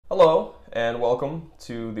Hello, and welcome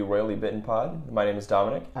to the Royally Bitten Pod. My name is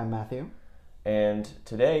Dominic. I'm Matthew. And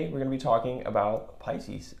today we're going to be talking about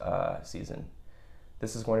Pisces season.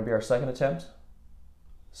 This is going to be our second attempt,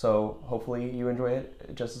 so hopefully you enjoy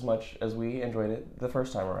it just as much as we enjoyed it the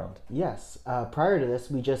first time around. Yes. Prior to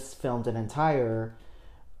this, we just filmed an entire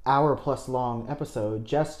hour-plus long episode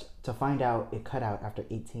just to find out it cut out after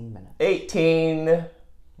 18 minutes. 18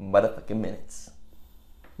 motherfucking minutes.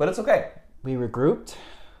 But it's okay. We regrouped.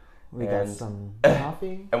 We got some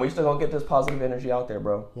coffee. And we still gonna get this positive energy out there,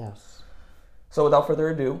 bro. Yes. So without further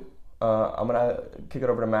ado, I'm going to kick it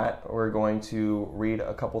over to Matt. We're going to read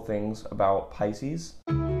a couple things about Pisces.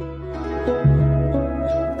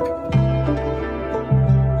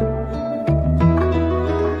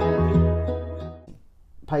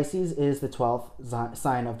 Pisces is the 12th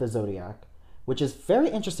sign of the zodiac, which is very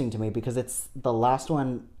interesting to me because it's the last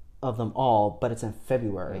one of them all, but it's in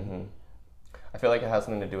February. Mm-hmm. I feel like it has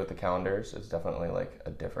something to do with the calendars. It's definitely like a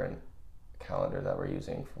different calendar that we're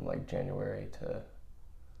using from like January to...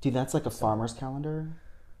 Dude, that's like a farmer's calendar?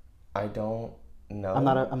 I don't know. I'm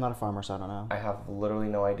not a farmer, so I don't know. I have literally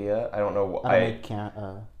no idea. I don't know. I don't make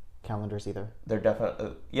calendars either. They're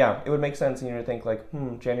definitely... yeah, it would make sense. You know, to think like,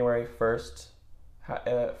 January 1st,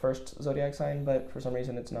 first zodiac sign, but for some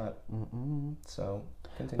reason it's not. Mm-mm. So,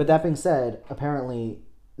 continue. But that being said, apparently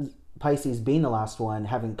Pisces being the last one,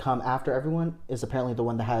 having come after everyone, is apparently the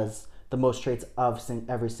one that has the most traits of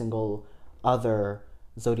every single other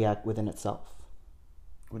zodiac within itself.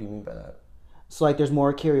 What do you mean by that? So, like, there's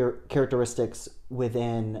more characteristics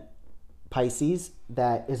within Pisces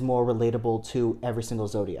that is more relatable to every single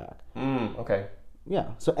zodiac. Okay. Yeah.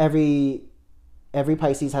 So every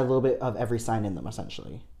Pisces has a little bit of every sign in them,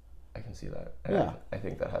 essentially. I can see that. And yeah. I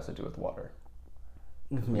think that has to do with water.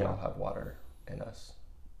 Mm-hmm, we all have water in us.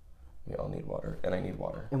 We all need water, and I need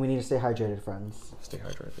water. And we need to stay hydrated, friends. Stay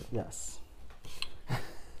hydrated. Yes.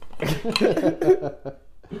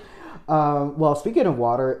 Well, speaking of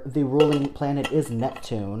water, the ruling planet is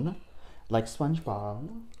Neptune, like SpongeBob.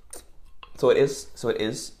 So it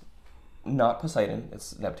is not Poseidon.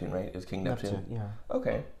 It's Neptune, right? It's King Neptune. Yeah.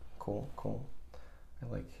 Okay. Cool. I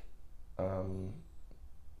like.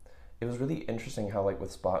 It was really interesting how like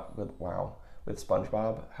with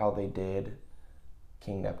SpongeBob how they did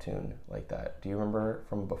King Neptune like that. Do you remember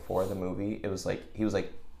from before the movie? It was like he was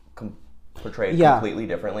like portrayed completely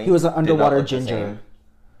differently. He was an underwater ginger.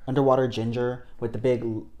 Underwater ginger with the big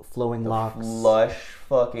flowing locks. Lush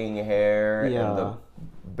fucking hair and the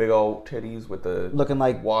big old titties with the looking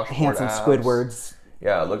like handsome abs. Squidwards.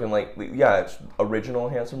 Yeah, looking like it's original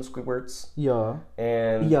handsome Squidwards. Yeah.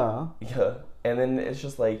 And and then it's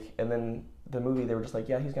just like, and then the movie they were just like,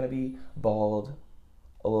 yeah, he's gonna be bald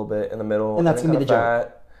a little bit in the middle, and that's gonna be the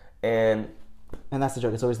joke. And that's the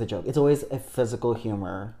joke. It's always the joke. It's always a physical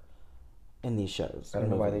humor in these shows. I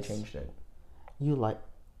don't know why they changed it.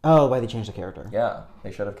 Why they changed the character? Yeah,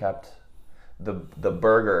 they should have kept the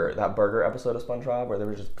burger episode of SpongeBob where they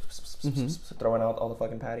were just throwing out all the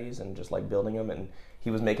fucking patties and just like building them, and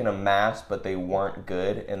he was making a mass, but they weren't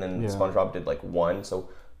good, and then SpongeBob did like one. So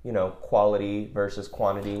quality versus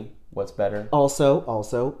quantity. What's better?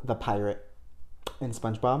 Also, the pirate in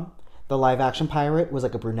SpongeBob, the live action pirate was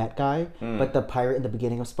like a brunette guy, but the pirate in the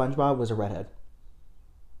beginning of SpongeBob was a redhead.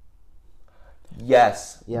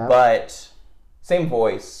 Yes. Yeah. But same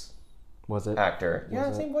voice. Was it? Actor.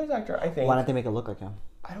 Same voice actor, I think. Why don't they make it look like him?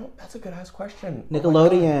 That's a good ass question.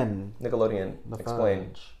 Nickelodeon. Oh Nickelodeon.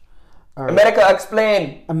 Explain. Right. America,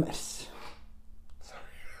 explain.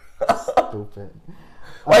 Stupid.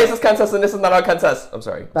 Why is this Kansas and this is not our Kansas? I'm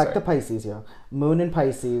sorry. Back to Pisces, yeah. Moon and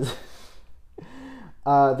Pisces.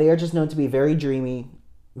 They are just known to be very dreamy,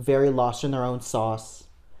 very lost in their own sauce.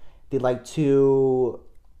 They like to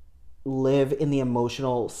live in the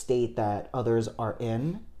emotional state that others are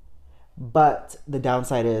in. But the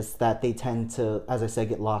downside is that they tend to, as I said,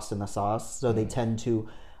 get lost in the sauce. So they tend to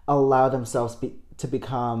allow themselves to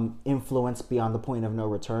become influenced beyond the point of no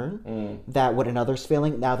return. That what another's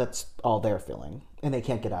feeling, now that's all they're feeling. And they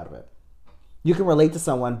can't get out of it. You can relate to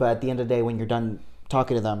someone, but at the end of the day, when you're done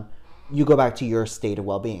talking to them, you go back to your state of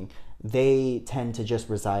well-being. They tend to just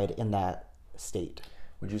reside in that state.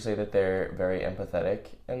 Would you say that they're very empathetic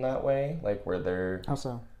in that way? Like where they're... How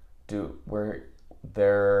so? Where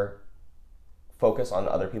they're focused on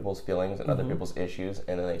other people's feelings and other people's issues,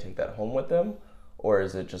 and then they take that home with them? Or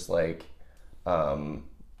is it just like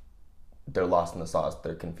they're lost in the sauce,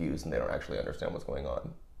 they're confused, and they don't actually understand what's going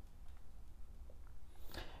on?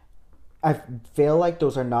 I feel like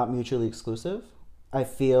those are not mutually exclusive. I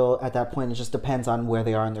feel at that point it just depends on where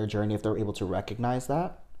they are in their journey, if they're able to recognize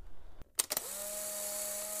that.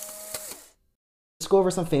 go over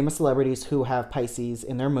some famous celebrities who have Pisces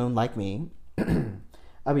in their moon, like me.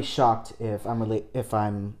 I'd be shocked if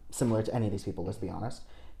I'm similar to any of these people. Let's be honest.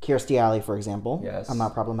 Kirstie Alley, for example. Yes. I'm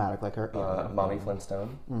not problematic like her. Mommy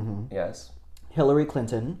Flintstone. Mm-hmm. Yes. Hillary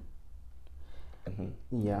Clinton.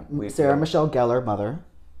 Mm-hmm. Yeah. Sarah Michelle Gellar, mother.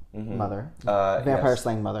 Mm-hmm. Mother. Vampire yes.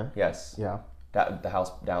 slaying mother. Yes. Yeah. The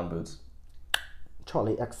house down boots.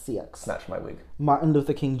 Charlie XCX. Snatch my wig. Martin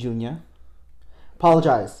Luther King Jr.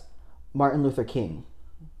 Apologize. Martin Luther King.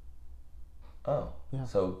 Oh. Yeah.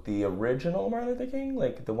 So the original Martin Luther King?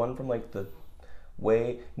 Like the one from like the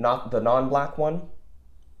not the non-black one?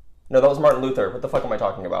 No, that was Martin Luther. What the fuck am I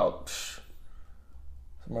talking about? Psh.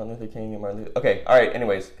 Martin Luther King and Martin Luther... Okay, alright,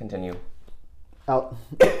 anyways, continue.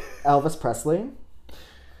 Elvis Presley.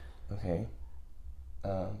 Okay.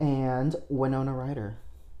 And Winona Ryder.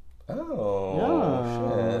 Oh,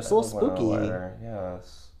 yeah, shit. it's a little spooky.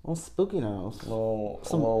 Yes. A little spooky nose.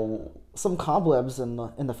 Little... Some cobwebs in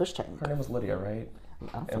the fish tank. Her name was Lydia, right?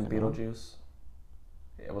 I don't And know. Beetlejuice.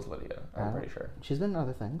 It was Lydia. I'm pretty sure. She's been in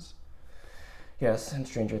other things. Yes, and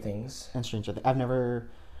Stranger Things. I've never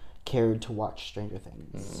cared to watch Stranger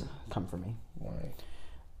Things come for me. Why?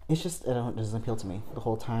 It's just it doesn't appeal to me. The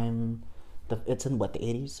whole time, it's in what, the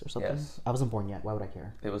 80s or something. Yes. I wasn't born yet. Why would I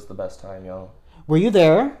care? It was the best time, y'all. Were you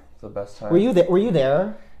there? The best time. Were you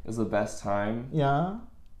there? It was the best time. Yeah.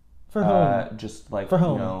 For whom? Just like For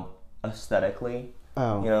whom? you know, aesthetically.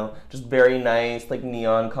 Oh. You know, just very nice, like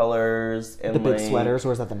neon colors and The big like, sweaters, or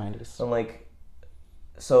was that the 90s? And like,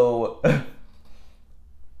 so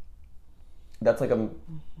that's like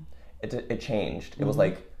it changed. It was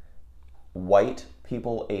like white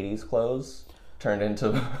people 80s clothes turned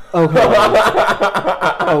into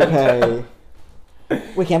Okay.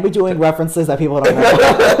 We can't be doing references that people don't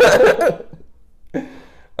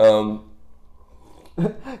know.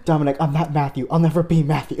 Dominic, I'm not Matthew. I'll never be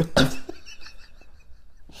Matthew.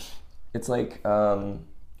 It's like I don't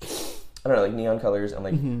know, like neon colors and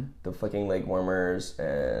like the fucking leg warmers,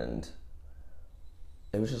 and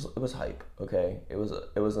it was hype. Okay, it was a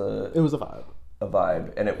vibe. A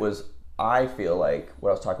vibe, and it was. I feel like what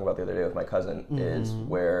I was talking about the other day with my cousin is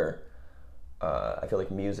where I feel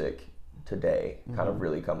like music today kind of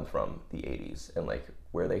really comes from the 80s, and like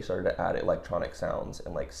where they started to add electronic sounds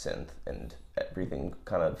and like synth and everything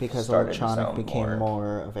kind of because started electronic to sound became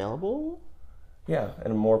more available. Yeah,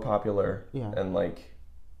 and more popular. Yeah. And like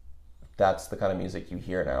that's the kind of music you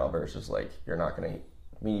hear now versus like you're not gonna. I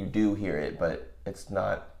mean, you do hear it, but it's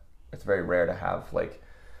not. It's very rare to have like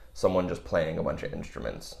someone just playing a bunch of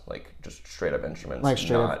instruments, like just straight up instruments, like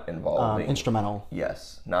straight not up, involving instrumental.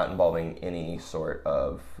 Yes, not involving any sort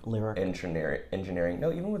of lyric engineering.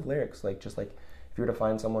 No, even with lyrics, like just like if you were to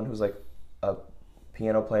find someone who's like a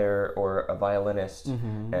piano player or a violinist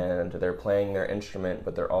and they're playing their instrument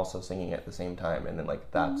but they're also singing at the same time, and then like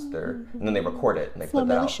that's their, and then they record it and they put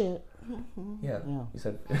that out. Shit. Yeah. You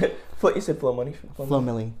said flow money. Flow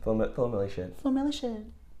milli. Flow milli shit. Flow milli shit.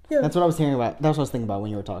 Yeah. That's what I was hearing about. That's what I was thinking about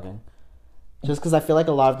when you were talking. Just because I feel like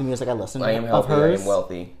a lot of the music I listen to I am healthy, I am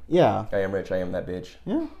wealthy. Yeah. I am rich, I am that bitch.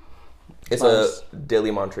 Yeah. It's a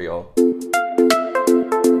Daily Montreal.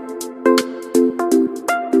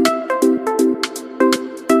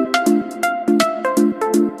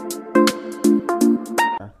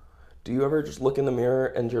 Do you ever just look in the mirror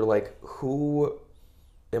and you're like, who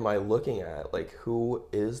am I looking at? Like, who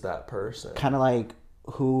is that person? Kind of like,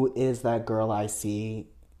 who is that girl I see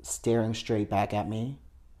staring straight back at me?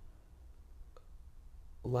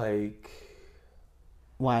 Like,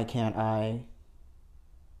 why can't I?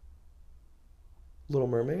 Little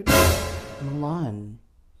Mermaid? Mulan.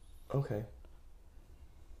 Okay.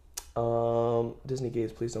 Disney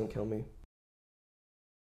gays, please don't kill me.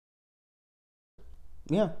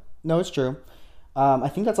 Yeah. No, it's true. I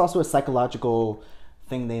think that's also a psychological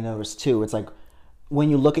thing they notice too. It's like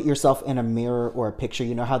when you look at yourself in a mirror or a picture,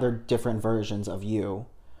 you know how there are different versions of you.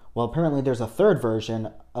 Well, apparently there's a third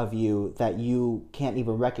version of you that you can't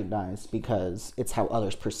even recognize because it's how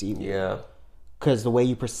others perceive you. Yeah. Because the way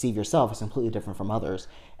you perceive yourself is completely different from others.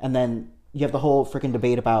 And then you have the whole freaking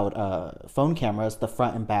debate about phone cameras, the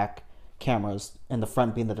front and back cameras, and the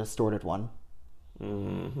front being the distorted one.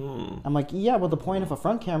 I'm like, yeah, well, the point of a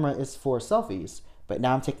front camera is for selfies. But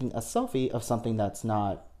now I'm taking a selfie of something that's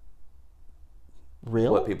not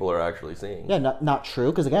real. What people are actually seeing. Yeah, not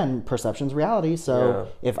true. Because again, perception's reality. So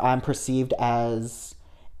if I'm perceived as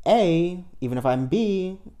A, even if I'm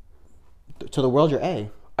B, to the world you're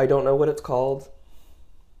A. I don't know what it's called,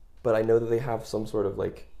 but I know that they have some sort of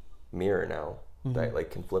like mirror now that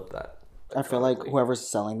like can flip that. I feel like whoever's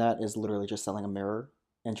selling that is literally just selling a mirror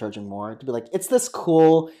and charging more to be like, it's this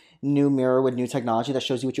cool new mirror with new technology that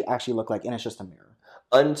shows you what you actually look like, and it's just a mirror.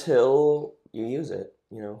 Until you use it,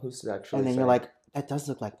 you know, who's to actually And then say? you're like, that does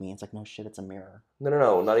look like me. It's like, no shit, it's a mirror.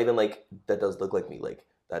 No, not even like that does look like me. Like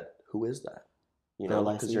that, who is that? You know, Girl,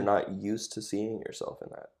 I because see. you're not used to seeing yourself in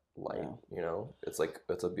that light. Yeah. You know, it's like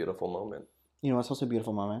it's a beautiful moment. You know what's also a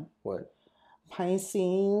beautiful moment? What?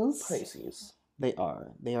 Pisces. Pisces. They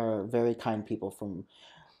are. They are very kind people from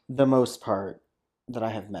the most part that I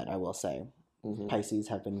have met, I will say. Mm-hmm. Pisces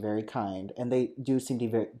have been very kind, and they do seem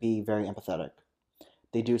to be very empathetic.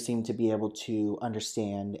 They do seem to be able to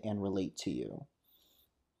understand and relate to you,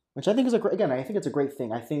 which I think is again, I think it's a great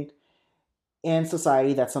thing. I think in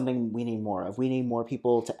society, that's something we need more of. We need more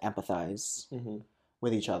people to empathize Mm-hmm.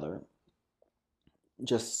 with each other.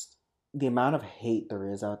 Just the amount of hate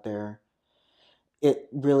there is out there, it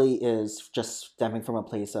really is just stemming from a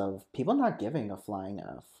place of people not giving a flying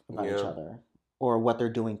F about each other or what they're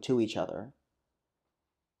doing to each other.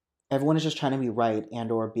 Everyone is just trying to be right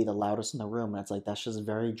and or be the loudest in the room, and it's like that's just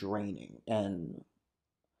very draining. And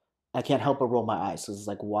I can't help but roll my eyes because it's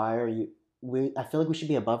like, why are you? I feel like we should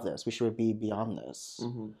be above this. We should be beyond this.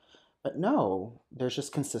 Mm-hmm. But no, there's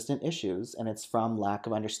just consistent issues, and it's from lack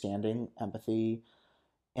of understanding, empathy,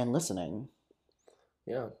 and listening.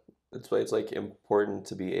 Yeah, that's why it's like important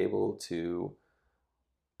to be able to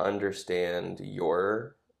understand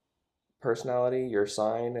your personality, your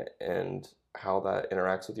sign, and how that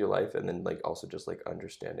interacts with your life, and then like also just like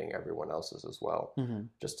understanding everyone else's as well,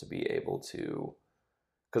 just to be able to,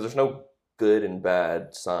 because there's no good and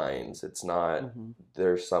bad signs. It's not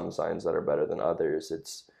there's some signs that are better than others.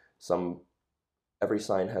 It's every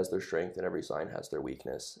sign has their strength and every sign has their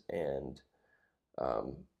weakness, and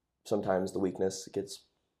sometimes the weakness gets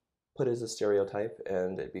put as a stereotype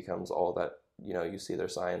and it becomes all that, you know, you see their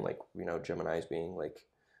sign, like, you know, Gemini's being like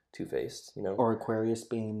two-faced, you know, or Aquarius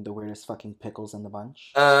being the weirdest fucking pickles in the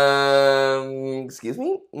bunch. Excuse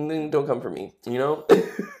me, don't come for me, you know.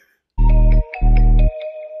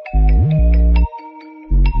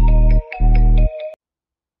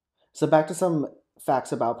 So back to some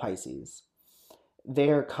facts about Pisces.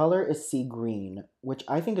 Their color is sea green, which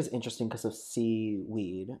I think is interesting because of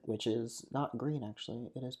seaweed, which is not green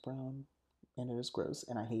actually. It is brown and it is gross,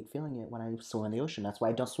 and I hate feeling it when I swim in the ocean. That's why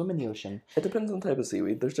I don't swim in the ocean. It depends on the type of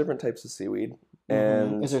seaweed. There's different types of seaweed.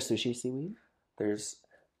 And is there sushi seaweed? There's,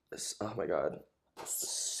 oh my god, Sushi.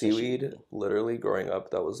 seaweed. Literally growing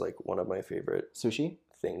up, that was like one of my favorite Sushi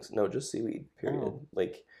things. No, just seaweed, period.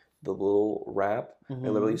 Like the little wrap, I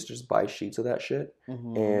literally used to just buy sheets of that shit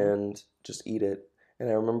and just eat it. And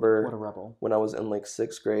I remember what a rebel. When I was in like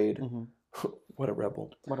 6th grade, what a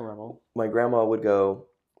rebel. What a rebel. My grandma would go,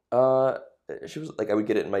 she was like, I would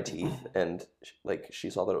get it in my teeth, and like she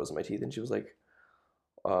saw that it was in my teeth, and she was like,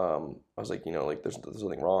 I was like, you know, like there's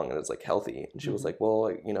nothing wrong, and it's like healthy. And she was like, well,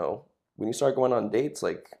 like, you know, when you start going on dates,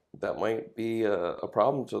 like that might be a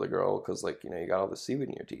problem to the girl because, like, you know, you got all the seaweed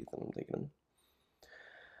in your teeth. And I'm thinking,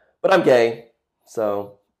 but I'm gay,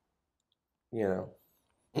 so, you know.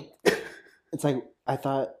 It's like, I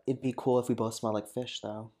thought it'd be cool if we both smell like fish,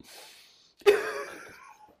 though.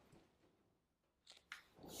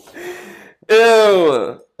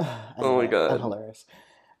 Ew! Oh my god. I'm hilarious.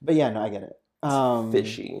 But yeah, no, I get it.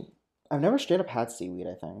 Fishy. I've never straight up had seaweed,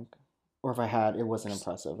 I think. Or if I had, it wasn't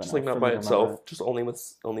impressive. Just like not by itself, just only with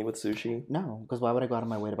sushi. No, because why would I go out of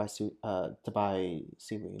my way to buy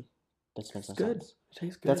seaweed? That just makes no sense. It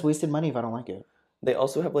tastes good. That's wasted money if I don't like it. They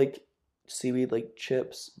also have like seaweed like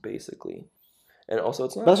chips, basically. And also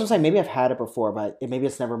it's not... But that's what I'm saying. Maybe I've had it before, but maybe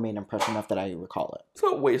it's never made an impression enough that I recall it. It's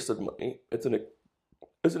not wasted money. It's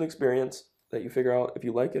an experience that you figure out if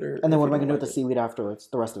you like it or... And then what am I going to do with the seaweed afterwards?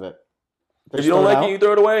 The rest of it? If you don't like it, you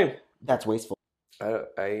throw it away. That's wasteful.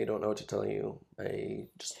 I don't know what to tell you. You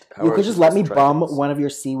could just let me bum one of your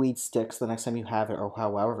seaweed sticks the next time you have it, or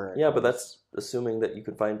however. Yeah, but that's assuming that you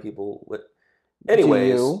can find people with...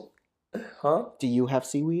 Anyways. Do you? Huh? Do you have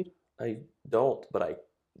seaweed? I don't, but I...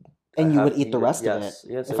 And you would eat the rest of it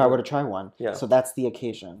if I were to try one. Yeah. So that's the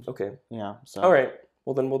occasion. Okay. Yeah. So. All right.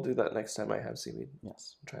 Well, then we'll do that next time I have seaweed.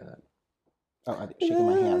 Yes. Try that. Oh, I'm shaking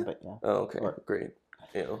my hand, but yeah. Oh, okay. Great.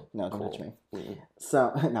 Ew. No, don't touch me. Mm-mm.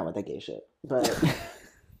 So, not with that gay shit. But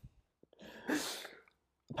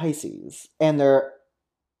Pisces. And their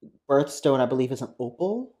birthstone, I believe, is an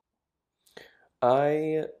opal.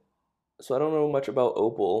 So I don't know much about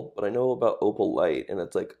opal, but I know about opal light, and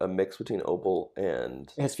it's like a mix between opal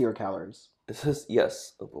and... It has fewer calories. It says,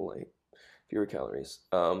 yes, opal light. Fewer calories.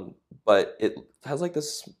 But it has like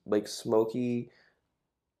this like smoky,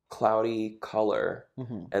 cloudy color,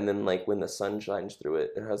 and then like when the sun shines through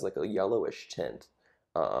it, it has like a yellowish tint,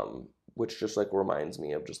 which just like reminds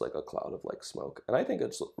me of just like a cloud of like smoke, and I think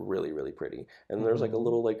it's really, really pretty. And there's like a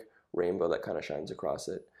little like rainbow that kind of shines across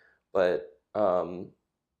it. But I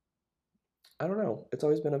don't know. It's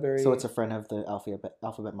always been a very... So it's a friend of the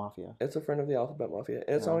alphabet mafia. It's a friend of the alphabet mafia.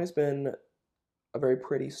 And it's always been a very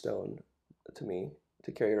pretty stone to me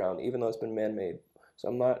to carry around, even though it's been man-made. So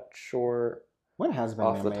I'm not sure What has been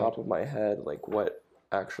off man-made? the top of my head, like what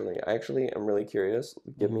actually... I actually am really curious.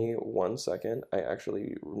 Give me 1 second. I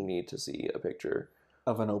actually need to see a picture.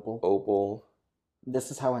 Of an opal? Opal.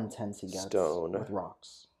 This is how intense he gets Stone. with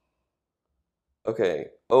rocks. Okay,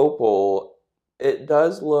 opal. It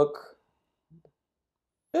does look...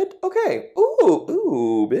 Okay.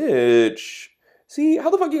 Ooh, bitch. See, how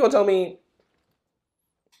the fuck you gonna tell me?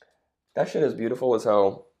 That shit is beautiful as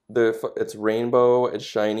hell. It's rainbow, it's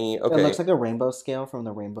shiny. Okay. It looks like a rainbow scale from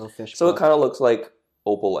the Rainbow Fish So book. it kind of looks like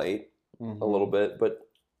opalite a little bit, but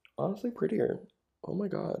honestly prettier. Oh my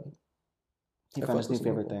god. He found his new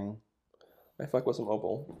favorite thing. I fuck with some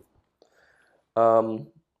opal. Okay.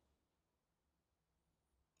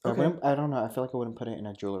 Okay. I don't know. I feel like I wouldn't put it in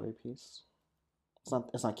a jewelry piece.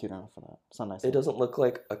 It's not cute enough for that. It's not nice. It doesn't look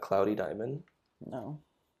like a cloudy diamond. No.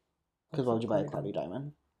 Because why would you buy a cloudy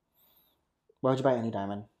diamond? Why would you buy any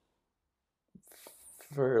diamond?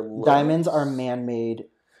 For looks. Diamonds are man-made.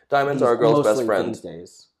 Diamonds are a girl's best mostly friend. these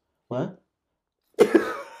days. What?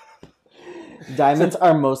 Diamonds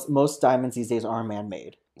are most diamonds these days are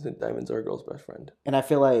man-made. Diamonds are a girl's best friend. And I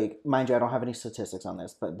feel like, mind you, I don't have any statistics on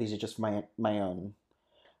this, but these are just my own.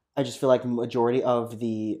 I just feel like majority of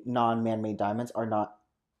the non-man-made diamonds are not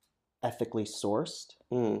ethically sourced.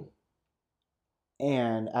 Mm.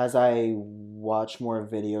 And as I watch more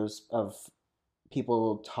videos of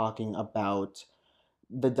people talking about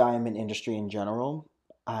the diamond industry in general,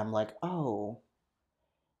 I'm like, oh,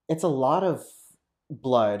 it's a lot of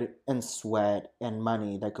blood and sweat and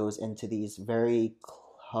money that goes into these very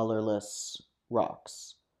colorless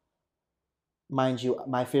rocks. Mind you,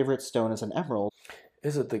 my favorite stone is an emerald.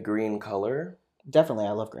 Is it the green color? Definitely,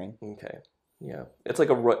 I love green. Okay, yeah, it's like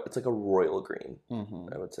a royal green. Mm-hmm.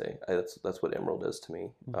 I would say that's what emerald is to me.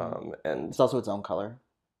 Mm-hmm. And It's also its own color.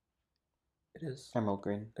 It is emerald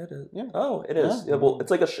green. It is. Yeah. Oh, it is. Yeah. Yeah. Well, it's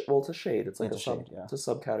like it's a shade. It's like It's a shade, yeah. It's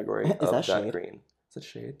a subcategory Is of that that shade? green. Is it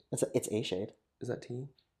shade? It's a shade. Is that tea?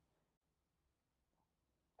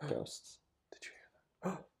 Ghosts. Did you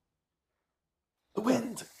hear that? The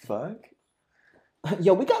wind. Fuck.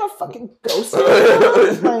 Yo, we got a fucking ghost.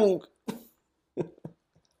 Like,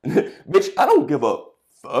 Bitch, I don't give a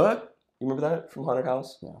fuck. You remember that from Haunted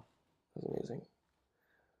House? Yeah. That was amazing.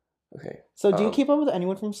 Okay. so do you keep up with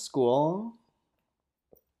anyone from school?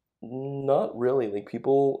 Not really. Like,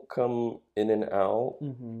 people come in and out.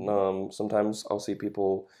 Mm-hmm. Sometimes I'll see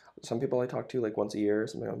people. Some people I talk to like once a year.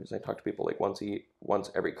 Sometimes I talk to people like once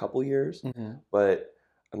every couple years. Mm-hmm. But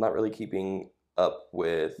I'm not really keeping up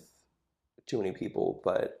with too many people.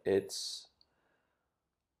 But it's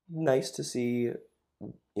nice to see,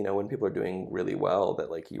 when people are doing really well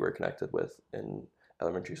that like you were connected with in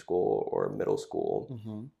elementary school or middle school,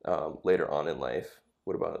 Mm-hmm. Later on in life.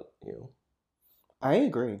 What about you? I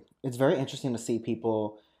agree. It's very interesting to see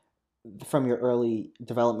people from your early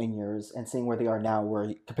development years and seeing where they are now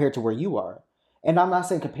compared to where you are. And I'm not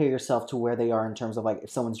saying compare yourself to where they are in terms of like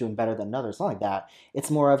if someone's doing better than others, not like that.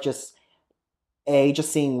 It's more of just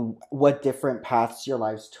seeing what different paths your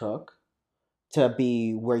lives took to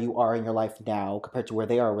be where you are in your life now compared to where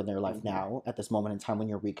they are in their life now at this moment in time when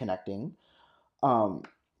you're reconnecting.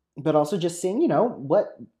 But also just seeing,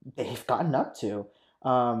 what they've gotten up to.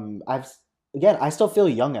 I still feel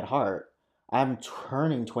young at heart. I'm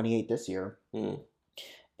turning 28 this year.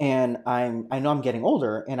 And I know I'm getting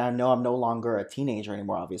older, and I know I'm no longer a teenager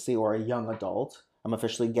anymore, obviously, or a young adult. I'm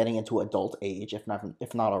officially getting into adult age, if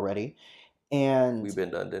not already. And We've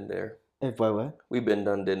been done there. what? We've been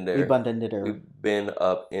done there. We've been done there. We've been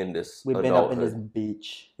up in this. We've been up in this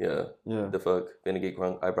beach. Yeah. Yeah. The fuck. Finna get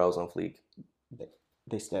crunk. Eyebrows on fleek.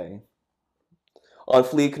 They stay. On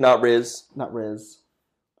fleek, not Riz. Not Riz.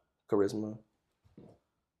 Charisma.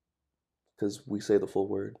 Because we say the full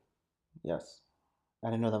word. Yes. I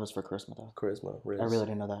didn't know that was for charisma, though. Charisma. Riz. I really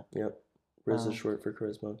didn't know that. Yep. Riz is short for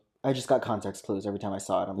charisma. I just got context clues every time I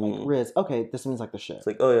saw it. I'm like, Riz, okay, this means like the shit. It's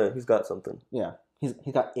like, oh yeah, he's got something. Yeah.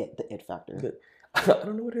 He got the it factor. Good. I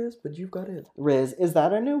don't know what it is, but you've got it. Riz, is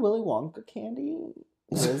that a new Willy Wonka candy?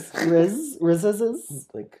 Riz.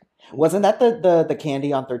 Like, wasn't that the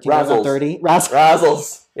candy on 13 Razzles. 30?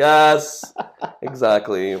 Razzles. Yes.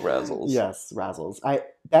 Exactly. Razzles. Yes, Razzles.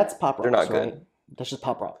 That's Pop Rocks. They're not right? good. That's just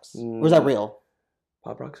Pop Rocks. Or is that real?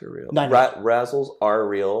 Pop Rocks are real. No, Razzles are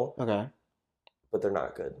real. Okay. But they're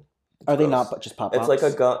not good. Are they not just Pop Rocks?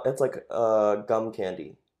 It's like a gum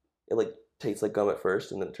candy. It like tastes like gum at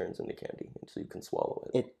first, and then it turns into candy, and so you can swallow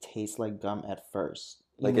it. It tastes like gum at first.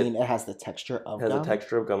 You Like mean it has the texture of It has gum? a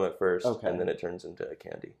texture of gum at first, Okay. and then it turns into a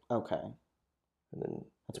candy. Okay. And then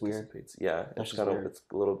That's weird. dissipates. Yeah, That's it's kind weird. of it's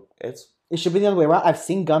a little it's. It should be the other way around. I've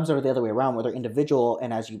seen gums that are the other way around, where they're individual,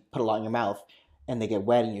 and as you put a lot in your mouth, and they get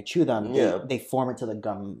wet, and you chew them, they form into the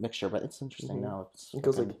gum mixture. But it's interesting now. It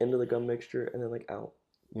goes like into the gum mixture and then like out.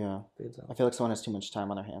 Yeah. Fades out. I feel like someone has too much time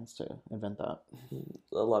on their hands to invent that.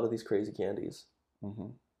 A lot of these crazy candies. Mm-hmm.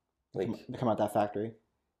 Like they come out that factory.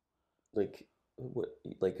 Like what?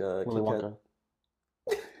 Like Willy Wonka.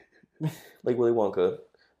 Like Willy Wonka,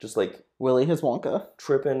 just like Willy his Wonka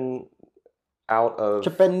tripping out of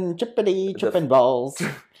tripping balls.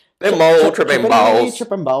 Them old tripping balls.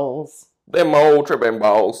 Tripping balls. Them old tripping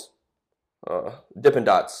balls. Dippin'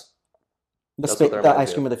 Dots. The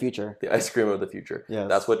ice cream of the future. The ice cream of the future. Yes.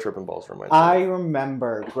 That's what tripping balls remind me I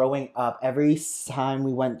remember growing up, every time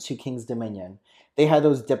we went to King's Dominion, they had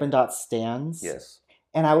those Dippin' Dots stands. Yes.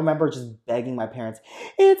 And I remember just begging my parents,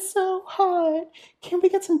 it's so hot. Can we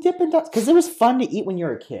get some Dippin' Dots? Because it was fun to eat when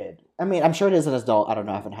you're a kid. I mean, I'm sure it is an adult. I don't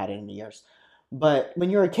know. I haven't had it in years. But when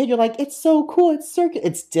you're a kid, you're like, it's so cool.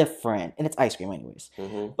 It's different. And it's ice cream anyways.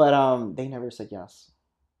 Mm-hmm. But they never said yes.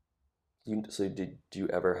 So did you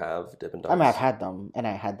ever have Dippin' Dots? I mean, I've had them. And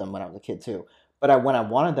I had them when I was a kid too. But when I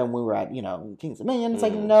wanted them, we were at, King's Dominion. It's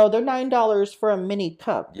like, no, they're $9 for a mini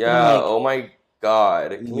cup. Yeah. Like, oh my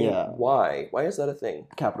God. Yeah. Why? Why is that a thing?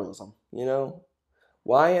 Capitalism.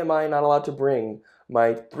 Why am I not allowed to bring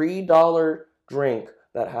my $3 drink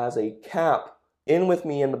that has a cap in with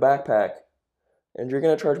me in the backpack, and you're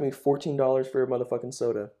going to charge me $14 for a motherfucking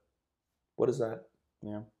soda? What is that?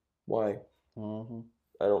 Yeah. Why? Mm-hmm.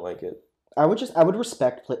 I don't like it. I would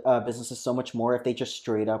respect businesses so much more if they just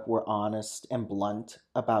straight up were honest and blunt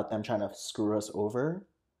about them trying to screw us over.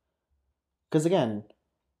 Because again,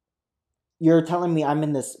 you're telling me I'm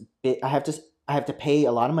in this bit. I have to pay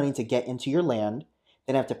a lot of money to get into your land.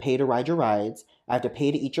 Then I have to pay to ride your rides. I have to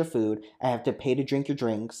pay to eat your food. I have to pay to drink your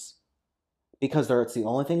drinks because it's the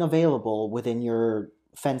only thing available within your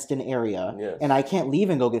fenced-in area. Yes. And I can't leave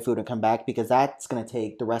and go get food and come back because that's going to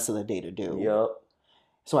take the rest of the day to do. Yep.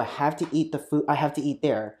 So I have to eat the food. I have to eat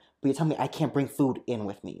there. But you tell me I can't bring food in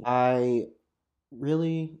with me. I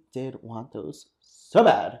really did want those so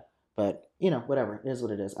bad. But, whatever. It is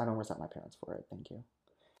what it is. I don't resent my parents for it. Thank you.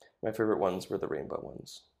 My favorite ones were the rainbow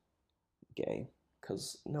ones. Gay.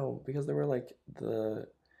 Because they were like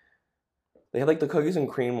they had like the cookies and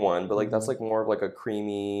cream one, but like that's like more of like a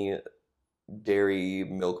creamy dairy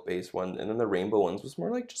milk based one. And then the rainbow ones was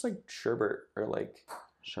more like just like sherbet or like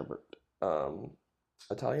sherbet.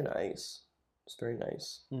 Italian ice. It's very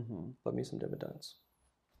nice. Mm-hmm. Love me some Dippin' Dots.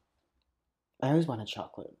 I always wanted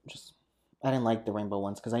chocolate. I didn't like the rainbow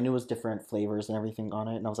ones because I knew it was different flavors and everything on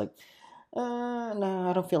it, and I was like, no,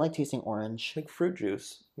 I don't feel like tasting orange. Like fruit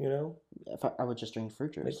juice, If I would just drink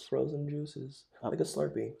fruit juice. Like frozen juices, like a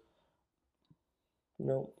Slurpee.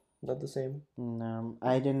 No, not the same. No,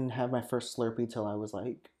 I didn't have my first Slurpee till I was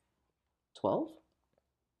like 12.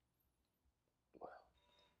 Wow.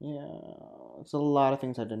 Yeah, it's a lot of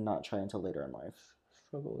things I did not try until later in life.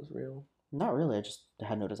 Struggle is real. Not really. I just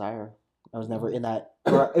had no desire. I was never in that.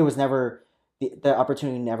 Or it was never the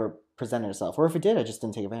opportunity never presented itself. Or if it did, I just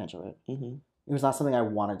didn't take advantage of it. Mm-hmm. It was not something I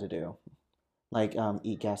wanted to do, like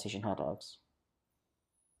eat gas station hot dogs.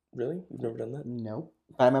 Really? You've never done that? Nope.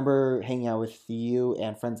 But I remember hanging out with you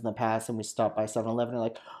and friends in the past, and we stopped by 7-Eleven and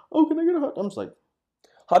like, oh, can I get a hot dog? I'm just like,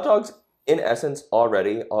 hot dogs, in essence,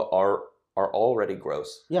 already are already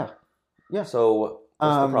gross. Yeah. So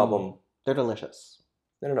what's the problem? They're delicious.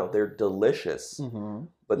 No, they're delicious. Mm-hmm.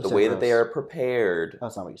 But the way that they are prepared,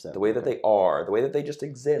 that's not what you said. The way that they are, the way that they just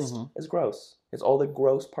exist is gross. It's all the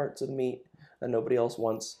gross parts of meat that nobody else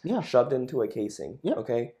wants shoved into a casing. Yep.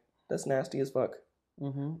 Okay? That's nasty as fuck.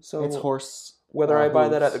 Mm-hmm. So it's horse. Whether I buy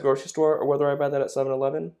that at the grocery store or whether I buy that at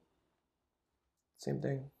 7-Eleven, same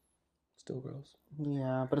thing. Still gross.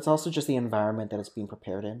 Yeah, but it's also just the environment that it's being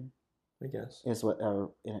prepared in. I guess. Is what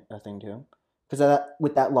a thing too. Because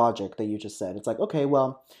with that logic that you just said, it's like, okay,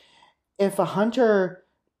 well, if a hunter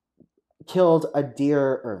killed a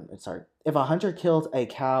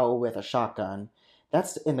cow with a shotgun,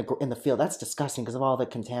 that's in the field. That's disgusting because of all the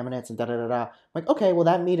contaminants and da-da-da-da. Like, okay, well,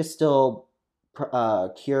 that meat is still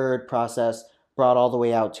cured, processed, brought all the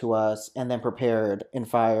way out to us, and then prepared in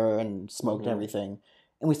fire and smoked and everything.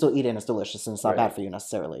 And we still eat it and it's delicious and it's not bad for you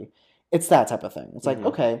necessarily. It's that type of thing. It's like,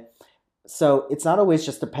 okay, so it's not always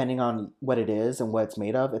just depending on what it is and what it's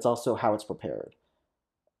made of. It's also how it's prepared.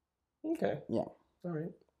 Okay. Yeah. All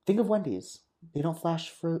right. Think of Wendy's. They don't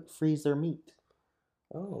flash freeze their meat.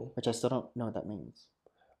 Oh. Which I still don't know what that means.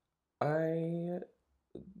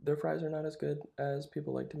 Their fries are not as good as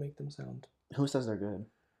people like to make them sound. Who says they're good?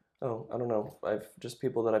 Oh, I don't know.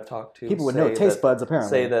 People that I've talked to People with no taste buds apparently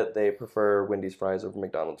say that they prefer Wendy's fries over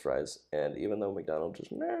McDonald's fries, and even though McDonald's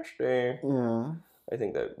is nasty, Yeah, I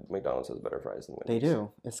think that McDonald's has better fries than they Wendy's.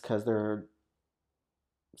 do. It's because they're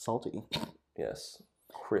salty. Yes,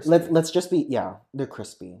 crispy. Let's just be they're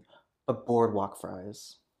crispy, but boardwalk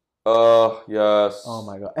fries. Oh yes. Oh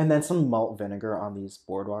my god! And then some malt vinegar on these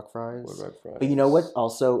boardwalk fries. Boardwalk fries. But you know what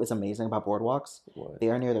also is amazing about boardwalks? What? They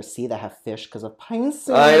are near the sea that have fish because of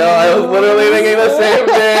Pisces. I know. I was literally thinking the same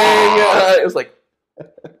thing. It was like,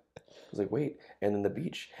 wait, and then the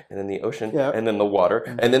beach, and then the ocean, and then the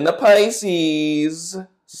water, and then the Pisces.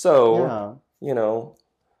 So,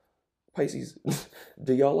 Pisces.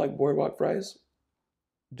 Do y'all like boardwalk fries?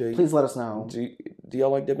 Please let us know. Do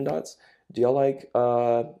y'all like Dippin' Dots? Do y'all like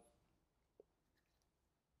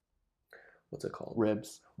what's it called?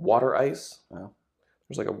 Ribs. Water ice. Oh.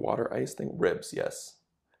 There's like a water ice thing. Ribs, yes.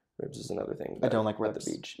 Ribs is another thing. I don't like ribs. At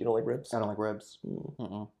the beach. You don't like ribs? I don't like ribs.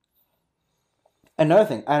 Another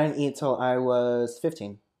thing, I didn't eat till I was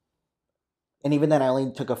 15. And even then, I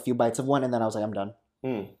only took a few bites of one, and then I was like, I'm done.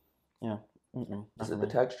 Yeah. Is it the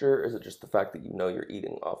texture, or is it just the fact that you're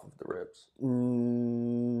eating off of the ribs?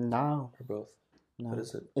 No. Or both? No. What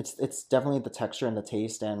is it? It's definitely the texture and the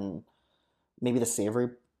taste and maybe the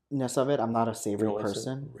savoriness of it. I'm not a savory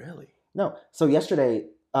person. Really? No. So yesterday,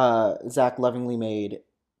 Zach lovingly made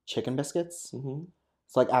chicken biscuits. Mm-hmm.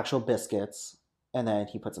 It's like actual biscuits, and then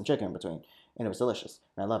he put some chicken in between, and it was delicious,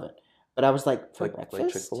 and I love it. But I was like, for breakfast?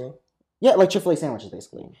 Like Chick-fil-A? Yeah, like Chick-fil-A sandwiches,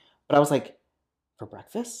 basically. But I was like, for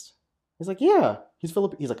breakfast? He's like, yeah. He's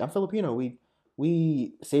like, I'm Filipino.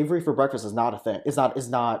 We savory for breakfast is not a thing. It's not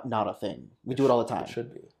a thing. We do it all the time. It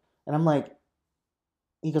should be. And I'm like,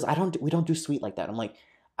 he goes, we don't do sweet like that. I'm like,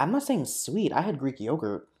 I'm not saying sweet. I had Greek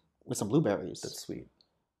yogurt with some blueberries. That's sweet.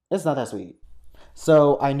 It's not that sweet.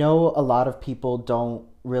 So I know a lot of people don't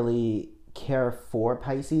really care for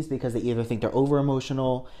Pisces because they either think they're over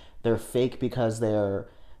emotional, they're fake because they're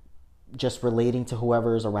just relating to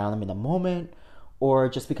whoever's around them in the moment, or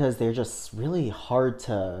just because they're just really hard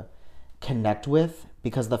to connect with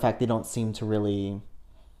because of the fact they don't seem to really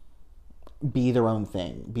be their own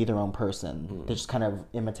thing, be their own person. They just kind of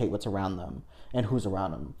imitate what's around them and who's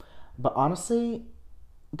around them. But honestly,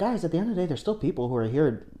 guys, at the end of the day, there's still people who are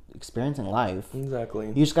here experiencing life. Exactly.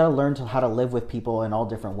 You just got to learn how to live with people in all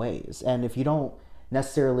different ways. And if you don't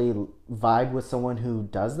necessarily vibe with someone who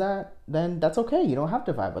does that, then that's okay. You don't have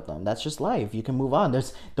to vibe with them. That's just life. You can move on.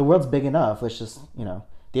 The world's big enough. Let's just, the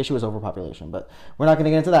issue is overpopulation. But we're not going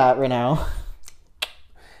to get into that right now.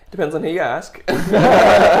 Depends on who you ask.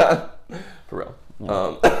 For real.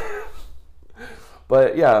 Yeah.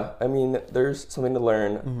 But yeah, I mean, there's something to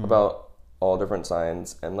learn about all different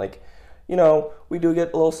signs. And we do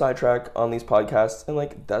get a little sidetracked on these podcasts. And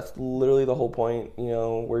that's literally the whole point.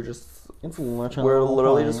 We're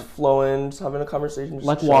literally just flowing, just having a conversation. Just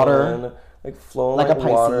like chilling, water. Flowing like like a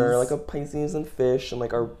water. Like a Pisces and fish. And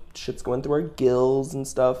our shit's going through our gills and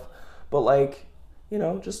stuff. But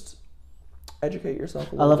just educate yourself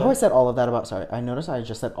a little I love bit. how I said all of that about, sorry, I noticed I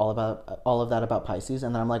just said all of that about Pisces,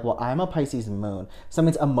 and then I'm like, well, I'm a Pisces moon. So that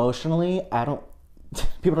means emotionally,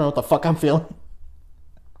 people don't know what the fuck I'm feeling.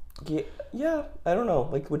 Yeah, I don't know.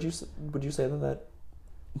 Would you say that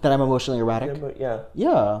I'm emotionally erratic?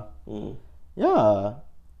 Yeah. Yeah.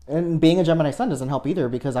 And being a Gemini sun doesn't help either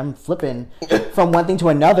because I'm flipping from one thing to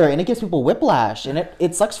another, and it gives people whiplash, and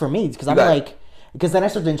it sucks for me because because then I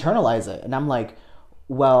start to internalize it, and I'm like,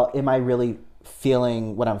 well, am I really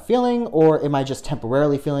feeling what I'm feeling, or am I just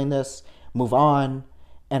temporarily feeling this? Move on.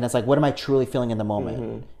 And it's like, what am I truly feeling in the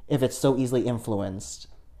moment? If it's so easily influenced,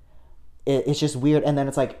 it's just weird. And then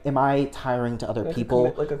it's like, am I tiring to other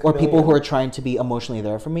people or people who are trying to be emotionally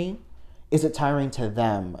there for me? Is it tiring to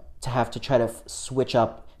them to have to try to switch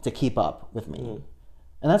up to keep up with me?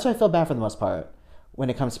 And that's why I feel bad for the most part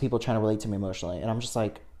when it comes to people trying to relate to me emotionally. And I'm just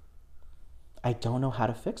like, I don't know how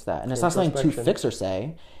to fix that. And it's not something to fix or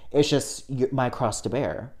say. It's just my cross to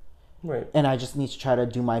bear. Right. And I just need to try to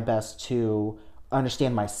do my best to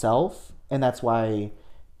understand myself. And that's why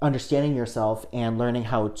understanding yourself and learning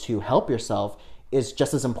how to help yourself is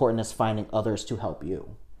just as important as finding others to help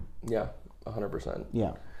you. Yeah, 100%.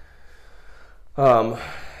 Yeah. Well,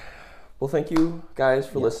 thank you guys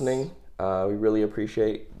for listening. We really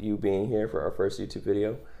appreciate you being here for our first YouTube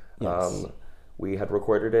video. Yes. We had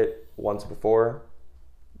recorded it once before.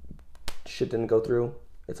 Shit didn't go through.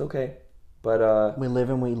 It's okay. But we live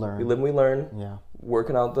and we learn. We live and we learn. Yeah.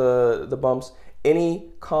 Working out the bumps. Any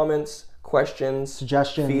comments, questions,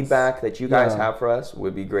 suggestions, feedback that you guys have for us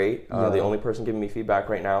would be great. The only person giving me feedback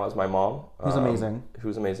right now is my mom. Who's amazing.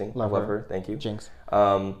 Who's amazing. Love her. Thank you. Jinx.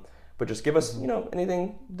 But just give us,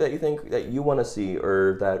 anything that you think that you want to see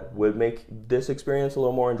or that would make this experience a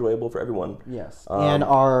little more enjoyable for everyone. Yes. And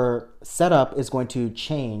our setup is going to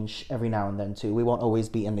change every now and then, too. We won't always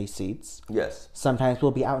be in these seats. Yes. Sometimes we'll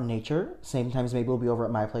be out in nature. Sometimes maybe we'll be over at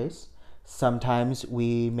my place. Sometimes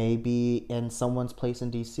we may be in someone's place in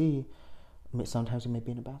D.C. Sometimes we may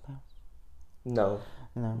be in a bathhouse. No.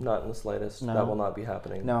 Not in the slightest. No. That will not be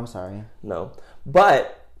happening. No, I'm sorry. No.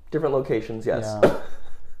 But different locations, yes. Yeah.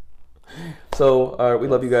 So, we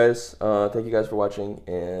love you guys. Thank you guys for watching,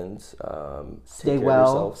 and stay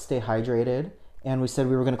well, stay hydrated. And we said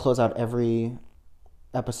we were going to close out every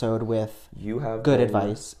episode with good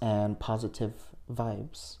advice and positive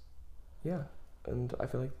vibes. Yeah, and I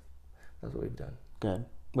feel like that's what we've done. Good.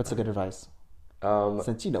 What's the good advice?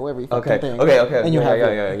 Since you know every fucking thing. Okay. And you have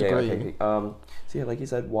your degree. Okay. So yeah, like you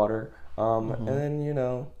said, water. And then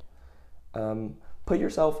put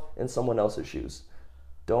yourself in someone else's shoes.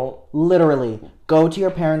 Don't literally go to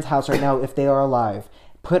your parents' house right now if they are alive.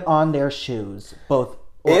 Put on their shoes, both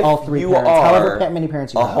or all three parents. However many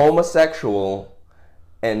parents you have. A homosexual,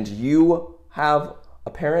 and you have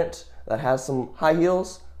a parent that has some high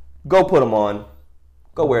heels. Go put them on.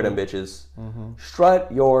 Go wear them bitches. Mm-hmm.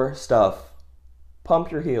 Strut your stuff.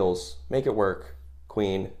 Pump your heels. Make it work,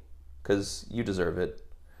 queen, because you deserve it.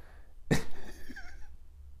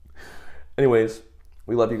 Anyways.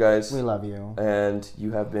 We love you guys. We love you. And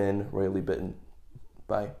you have been royally bitten.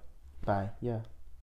 Bye. Bye. Yeah.